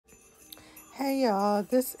Hey y'all,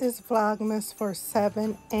 this is Vlogmas for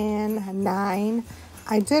 7 and 9.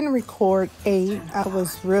 I didn't record 8. I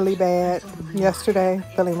was really bad yesterday,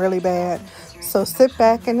 feeling really bad. So sit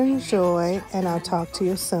back and enjoy, and I'll talk to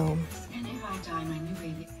you soon.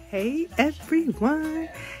 Hey everyone,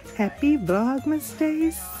 happy Vlogmas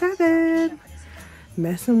Day 7.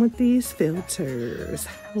 Messing with these filters.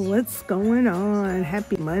 What's going on?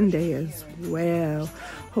 Happy Monday as well.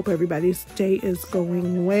 Hope everybody's day is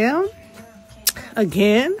going well.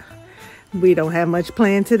 Again, we don't have much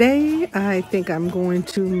planned today. I think I'm going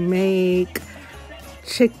to make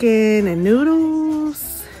chicken and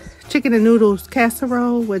noodles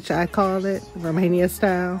casserole, which I call it Romania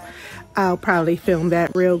style. I'll probably film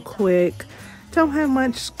that real quick. Don't have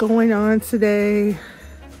much going on today.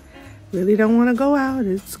 Really don't want to go out.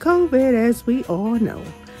 It's COVID, as we all know.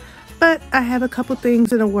 But I have a couple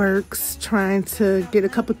things in the works, trying to get a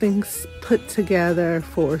couple things put together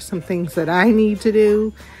for some things that I need to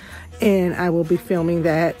do. And I will be filming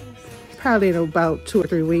that probably in about 2 or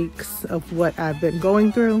 3 weeks of what I've been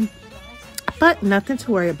going through. But nothing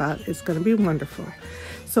to worry about. It's going to be wonderful.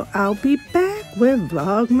 So I'll be back with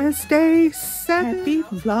Vlogmas Day 7. Happy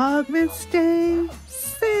Vlogmas Day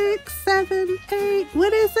 6, 7, 8.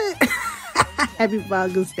 What is it? Happy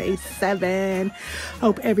Vlogmas Day 7.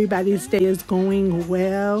 Hope everybody's day is going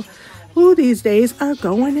well. Ooh, these days are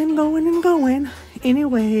going and going and going.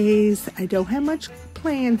 Anyways, I don't have much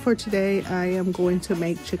planned for today. I am going to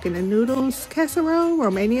make chicken and noodles casserole,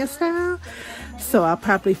 Romania style. So I'll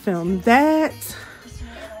probably film that.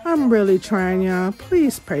 I'm really trying, y'all.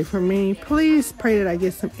 Please pray for me. Please pray that I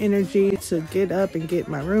get some energy to get up and get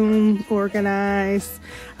my room organized.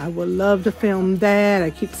 I would love to film that. I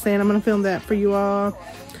keep saying I'm going to film that for you all.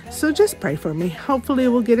 So just pray for me. Hopefully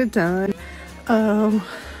we'll get it done. I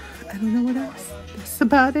don't know what else. That's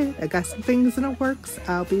about it. I got some things in the works.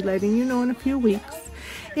 I'll be letting you know in a few weeks.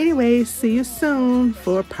 Anyways, see you soon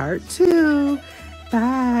for part 2.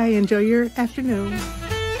 Bye. Enjoy your afternoon.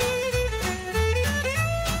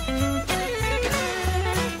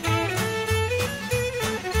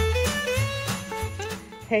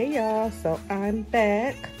 Hey y'all, so I'm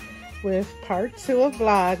back with part 2 of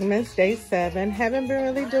Vlogmas Day 7. Haven't been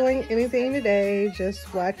really doing anything today,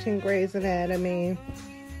 just watching Grey's Anatomy.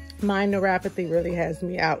 My neuropathy really has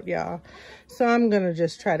me out, y'all. So I'm gonna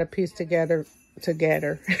just try to piece together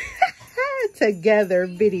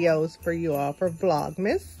videos for you all for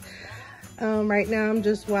Vlogmas. Right now I'm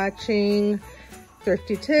just watching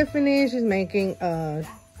Thrifty Tiffany. She's making a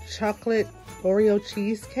chocolate Oreo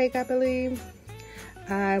cheesecake, I believe.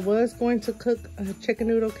 I was going to cook a chicken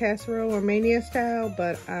noodle casserole Romania style,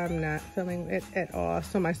 but I'm not feeling it at all.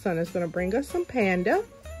 So my son is going to bring us some panda.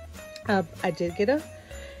 I did get a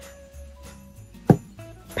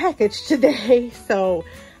package today. So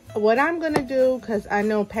what I'm going to do, because I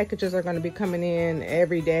know packages are going to be coming in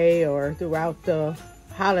every day or throughout the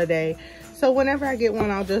holiday. So whenever I get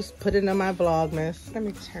one, I'll just put it on my Vlogmas. Let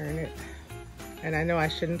me turn it. And I know I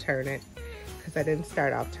shouldn't turn it, because I didn't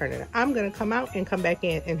start off turning it. I'm going to come out and come back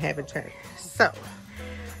in and have it turned. So,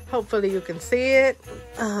 hopefully you can see it.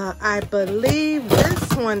 I believe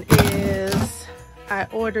this one is, I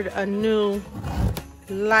ordered a new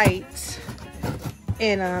light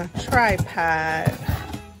in a tripod.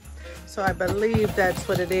 So I believe that's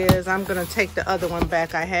what it is. I'm going to take the other one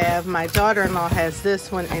back I have. My daughter-in-law has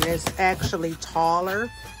this one and it's actually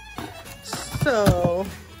taller. So,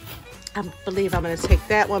 I believe I'm going to take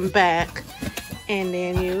that one back and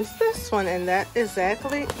then use this one, and that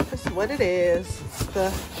exactly is what it is. It's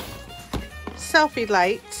the selfie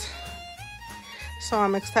light. So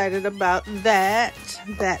I'm excited about that.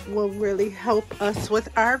 That will really help us with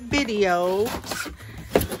our videos.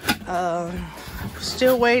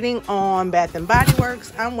 Still waiting on Bath and Body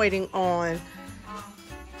Works. I'm waiting on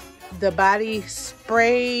the body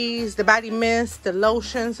sprays, the body mist, the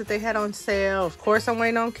lotions that they had on sale. Of course, I'm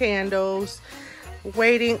waiting on candles.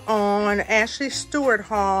 Waiting on Ashley Stewart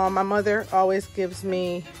haul. My mother always gives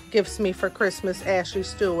me for Christmas Ashley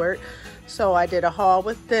Stewart. So I did a haul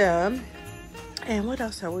with them. And what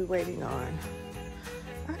else are we waiting on?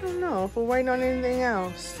 I don't know if we're waiting on anything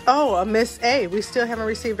else. Oh, a Miss A. We still haven't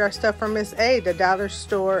received our stuff from Miss A, the dollar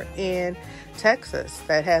store in Texas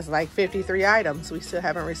that has like 53 items. We still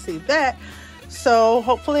haven't received that. So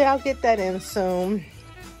hopefully I'll get that in soon.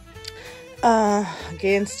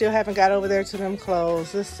 Again, still haven't got over there to them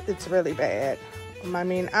clothes. It's really bad. I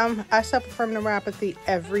mean, I suffer from neuropathy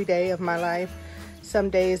every day of my life. Some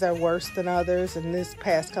days are worse than others, and this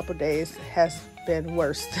past couple days has been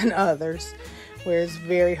worse than others, where it's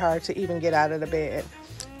very hard to even get out of the bed.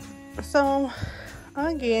 So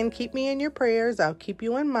again, keep me in your prayers. I'll keep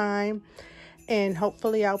you in mind. and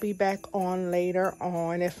hopefully I'll be back on later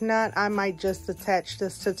on. If not, I might just attach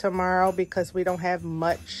this to tomorrow because we don't have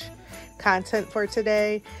much content for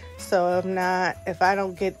today. So if I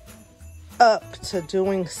don't get up to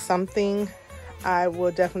doing something, I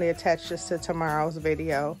will definitely attach this to tomorrow's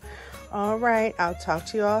video. All right, I'll talk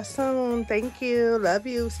to you all soon. Thank you. Love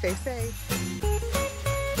you. Stay safe.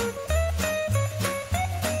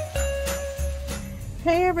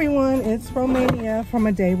 Hey everyone, it's Romania from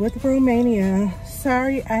A Day with Romania.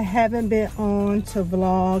 Sorry I haven't been on to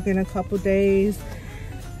vlog in a couple days.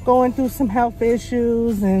 Going through some health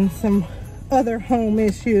issues and some other home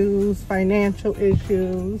issues, financial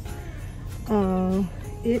issues.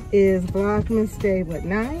 It is Vlogmas Day, what,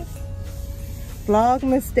 9?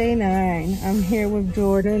 Vlogmas Day 9. I'm here with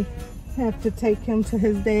Jordan. Have to take him to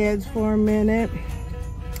his dad's for a minute.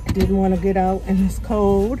 Didn't want to get out in this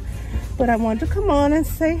cold, but I wanted to come on and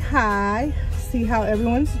say hi, see how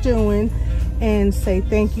everyone's doing, and say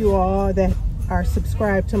thank you all that are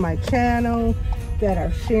subscribed to my channel, that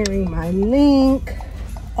are sharing my link,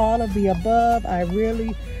 all of the above. I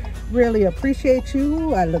really, really appreciate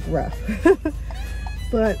you. I look rough.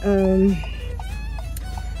 But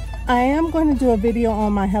I am going to do a video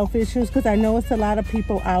on my health issues because I know it's a lot of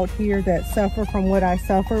people out here that suffer from what I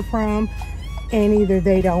suffer from, and either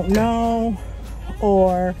they don't know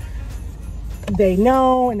or they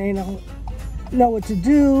know and they don't know what to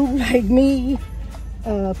do, like me.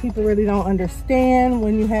 People really don't understand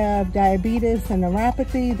when you have diabetes and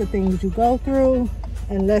neuropathy, the things you go through,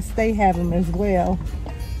 unless they have them as well.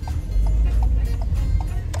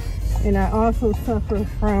 And I also suffer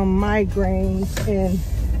from migraines, and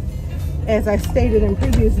as I stated in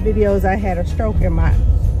previous videos, I had a stroke in my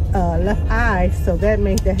left eye, so that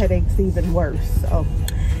made the headaches even worse. So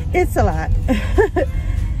it's a lot.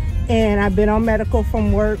 And I've been on medical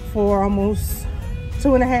from work for almost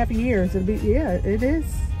 2.5 years. Yeah, it is.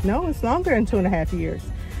 No, it's longer than 2.5 years.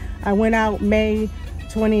 I went out May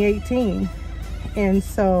 2018, and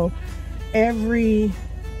so every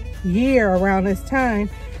year around this time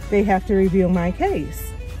they have to review my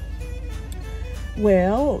case.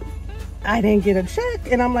 Well, I didn't get a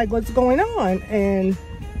check, and I'm like, what's going on? And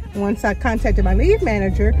once I contacted my lead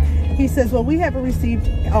manager, he says, well, we haven't received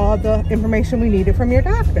all the information we needed from your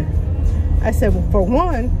doctor. I said, well, for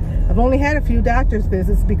one, I've only had a few doctor's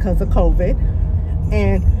visits because of COVID.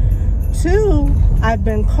 And 2, I've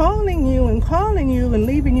been calling you and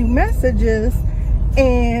leaving you messages,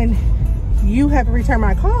 and you haven't returned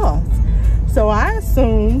my calls. So I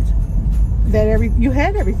assumed that you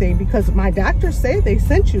had everything because my doctor said they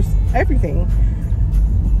sent you everything.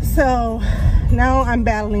 So now I'm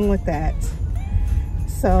battling with that.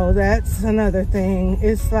 So that's another thing.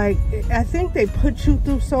 It's like, I think they put you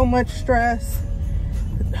through so much stress,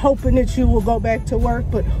 hoping that you will go back to work,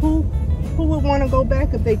 but who would want to go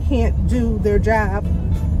back if they can't do their job?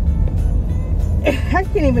 I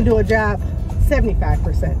can't even do a job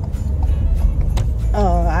 75%.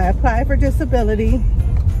 I applied for disability.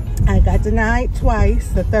 I got denied twice.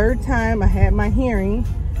 The 3rd time I had my hearing,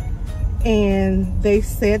 and they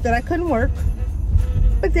said that I couldn't work,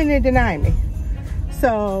 but then they denied me.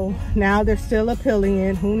 So now they're still appealing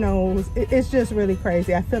it. Who knows? It's just really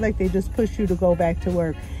crazy. I feel like they just push you to go back to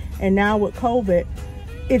work. And now with COVID,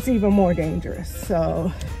 it's even more dangerous.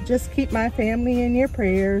 So just keep my family in your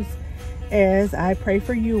prayers as I pray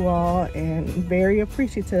for you all, and very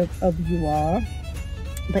appreciative of you all.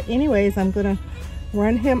 But anyways, I'm gonna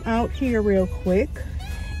run him out here real quick,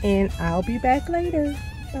 and I'll be back later.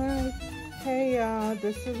 Bye. Hey y'all,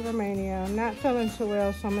 this is Romania. I'm not feeling too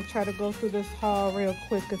well, so I'm gonna try to go through this haul real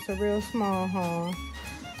quick. It's a real small haul.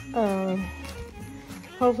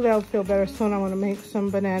 Hopefully I'll feel better soon. I want to make some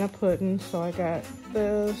banana pudding, so I got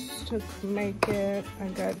this to make it. I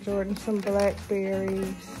got Jordan some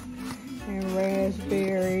blackberries and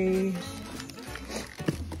raspberries.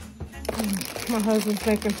 My husband's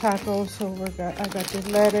making tacos, so I got this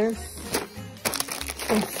lettuce,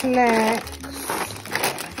 some snacks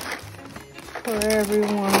for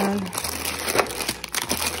everyone,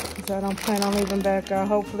 because I don't plan on leaving back out.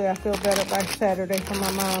 Hopefully I feel better by Saturday for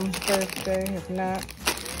my mom's birthday. If not,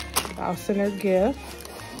 I'll send her a gift.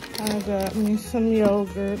 I got me some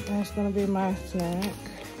yogurt. That's gonna be my snack.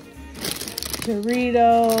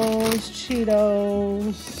 Doritos,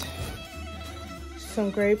 Cheetos,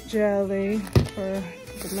 some grape jelly for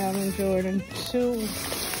the Melvin Jordan. 2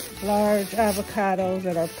 large avocados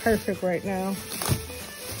that are perfect right now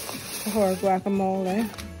for guacamole.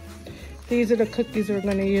 These are the cookies we're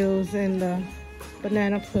gonna use in the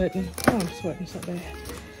banana pudding. Oh, I'm sweating so bad.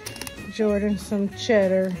 Jordan some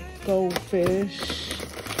cheddar, goldfish,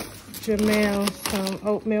 Jamel some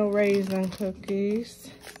oatmeal raisin cookies,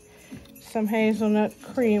 some hazelnut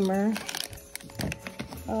creamer.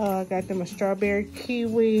 I got them a strawberry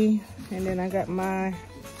kiwi, and then I got my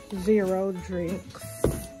zero drinks.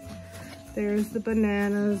 There's the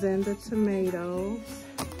bananas and the tomatoes,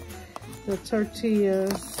 the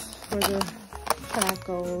tortillas for the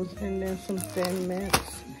tacos, and then some Thin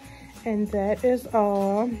Mints. And that is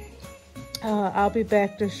all. I'll be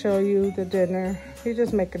back to show you the dinner. He's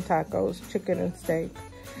just making tacos, chicken and steak.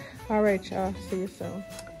 All right, y'all, see you soon.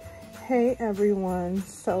 Hey everyone,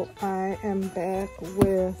 so I am back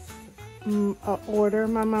with an order.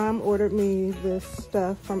 My mom ordered me this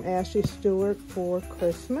stuff from Ashley Stewart for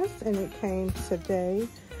Christmas, and it came today.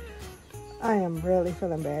 I am really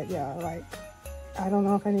feeling bad, y'all. Like, I don't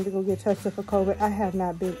know if I need to go get tested for COVID. I have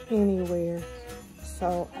not been anywhere,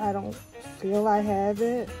 so I don't feel I have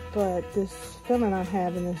it, but this feeling I'm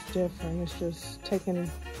having is different. It's just taking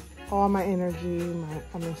all my energy.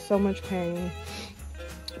 I'm in so much pain.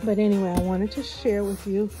 But anyway, I wanted to share with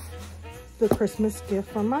you the Christmas gift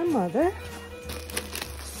from my mother.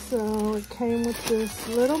 So it came with this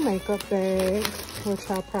little makeup bag, which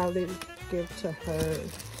I'll probably give to her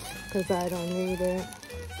because I don't need it.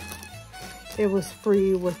 It was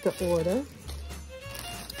free with the order.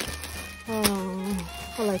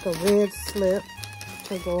 I like a red slip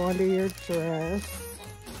to go under your dress.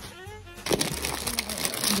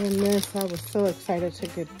 And this, I was so excited to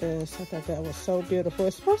get this. I thought that was so beautiful.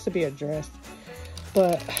 It's supposed to be a dress,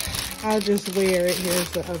 but I'll just wear it.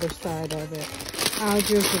 Here's the other side of it. I'll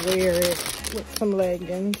just wear it with some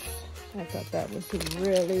leggings. I thought that was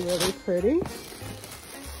really, really pretty.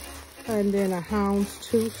 And then a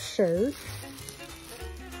houndstooth shirt.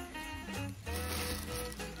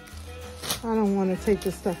 I don't want to take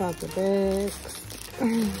this stuff out the bags.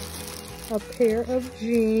 A pair of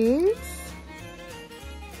jeans.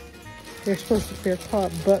 They're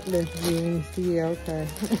called butt lift jeans. Yeah, okay.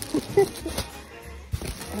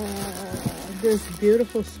 This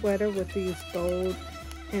beautiful sweater with these gold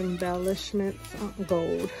embellishments.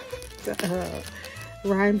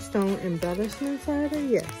 Rhinestone embellishments are there?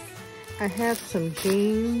 Yes. I have some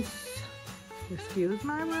jeans. Excuse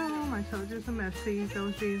my room. I told you it's a mess. See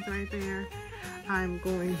those jeans right there? I'm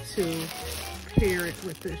going to pair it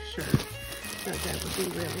with this shirt. So that would be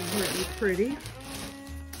really, really pretty.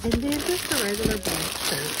 And then just a regular black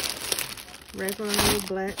shirt. Regular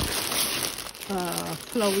black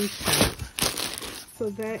flowy shirt. So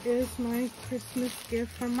that is my Christmas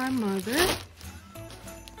gift from my mother.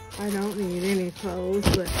 I don't need any clothes,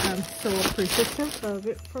 but I'm so appreciative of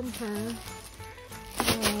it from her.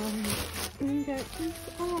 And that is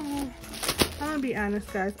all. I'm gonna be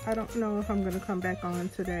honest, guys. I don't know if I'm gonna come back on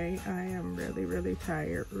today. I am really, really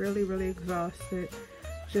tired. Really, really exhausted.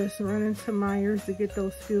 Just running to Myers to get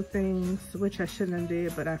those few things, which I shouldn't have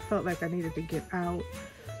did, but I felt like I needed to get out.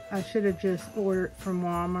 I should have just ordered from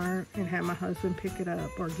Walmart and had my husband pick it up,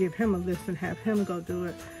 or give him a list and have him go do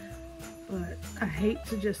it. But I hate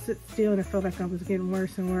to just sit still, and it felt like I was getting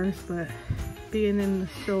worse and worse. But being in the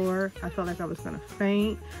store, I felt like I was gonna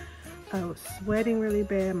faint. I was sweating really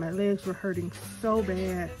bad. My legs were hurting so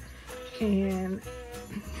bad, and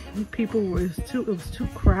it was too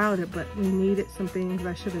crowded, but we needed some things.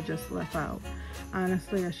 I should have just left out.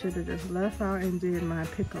 Honestly, I should have just left out and did my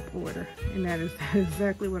pickup order, and that is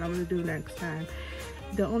exactly what I'm gonna do next time.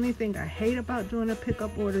 The only thing I hate about doing the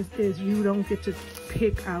pickup orders is you don't get to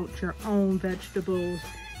pick out your own vegetables,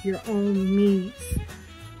 your own meats,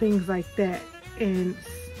 things like that. And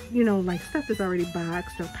you know, like stuff is already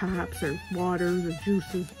boxed or pops or waters or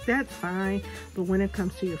juices, that's fine. But when it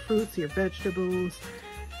comes to your fruits, your vegetables,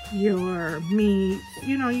 your meats,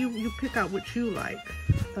 you know, you pick out what you like.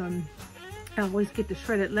 I always get the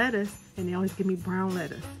shredded lettuce, and they always give me brown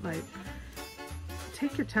lettuce. Like,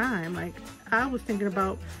 take your time. Like, I was thinking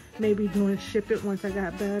about maybe doing ship it once I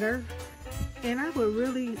got better, and I would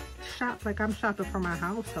really shop like I'm shopping for my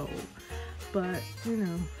household. But you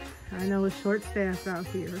know, I know it's short staffed out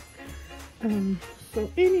here.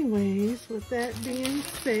 So anyways, with that being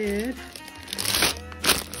said,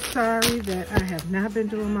 sorry that I have not been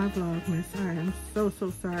doing my Vlogmas. I am so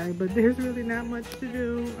sorry, but there's really not much to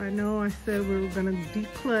do. I know I said we were gonna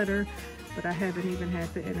declutter, but I haven't even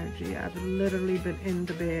had the energy. I've literally been in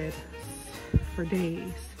the bed for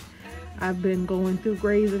days. I've been going through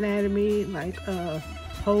Grey's Anatomy like a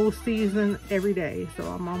whole season every day, so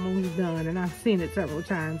I'm almost done, and I've seen it several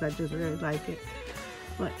times. I just really like it.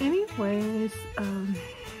 But anyways, I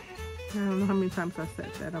don't know how many times I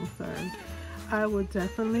said that. I'm sorry. I will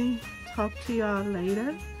definitely talk to y'all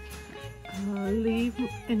later. Leave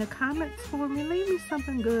in the comments for me. Leave me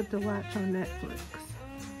something good to watch on Netflix.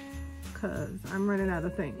 because I'm running out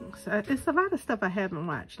of things. It's a lot of stuff I haven't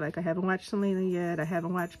watched. Like, I haven't watched Selena yet. I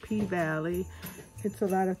haven't watched P-Valley. It's a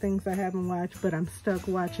lot of things I haven't watched, but I'm stuck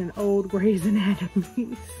watching old Grey's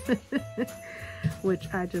Anatomy,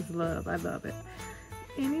 which I just love. I love it.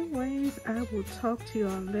 Anyways, I will talk to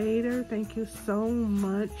y'all later. Thank you so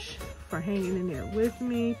much for hanging in there with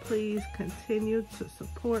me. Please continue to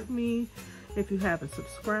support me. If you haven't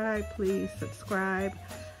subscribed, please subscribe,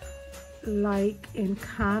 like, and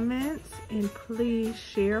comment. And please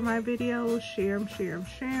share my videos. Share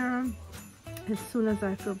them. As soon as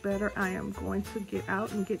I feel better, I am going to get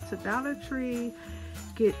out and get to Dollar Tree,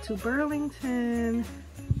 get to Burlington.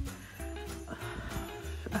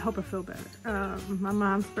 I hope I feel better. My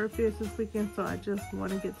mom's birthday is this weekend, so I just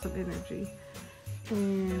want to get some energy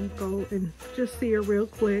and go and just see her real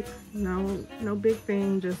quick. No big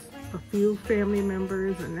thing, just a few family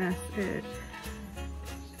members, and that's it.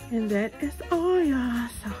 And that is all, y'all.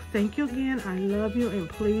 So thank you again. I love you, and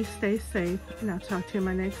please stay safe. And I'll talk to you in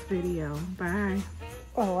my next video. Bye.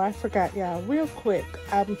 Oh, I forgot, y'all. Real quick,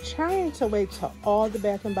 I'm trying to wait till all the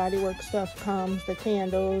Bath and Body Works stuff comes, the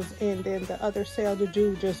candles, and then the other sale to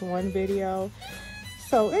do just one video.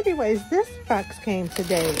 So anyways, this box came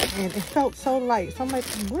today, and it felt so light. So I'm like,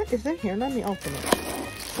 what is in here? Let me open it.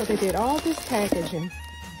 So they did all this packaging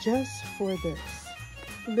just for this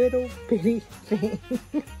little bitty thing.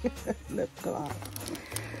 Lip gloss.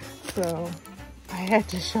 So I had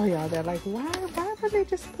to show y'all that. Like, why would they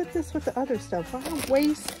just put this with the other stuff? Why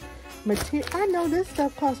waste material? I know this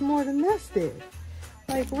stuff costs more than this did.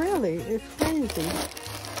 Like, really, it's crazy.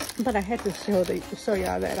 But I had to show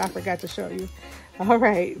y'all that. I forgot to show you. All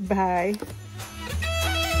right, bye.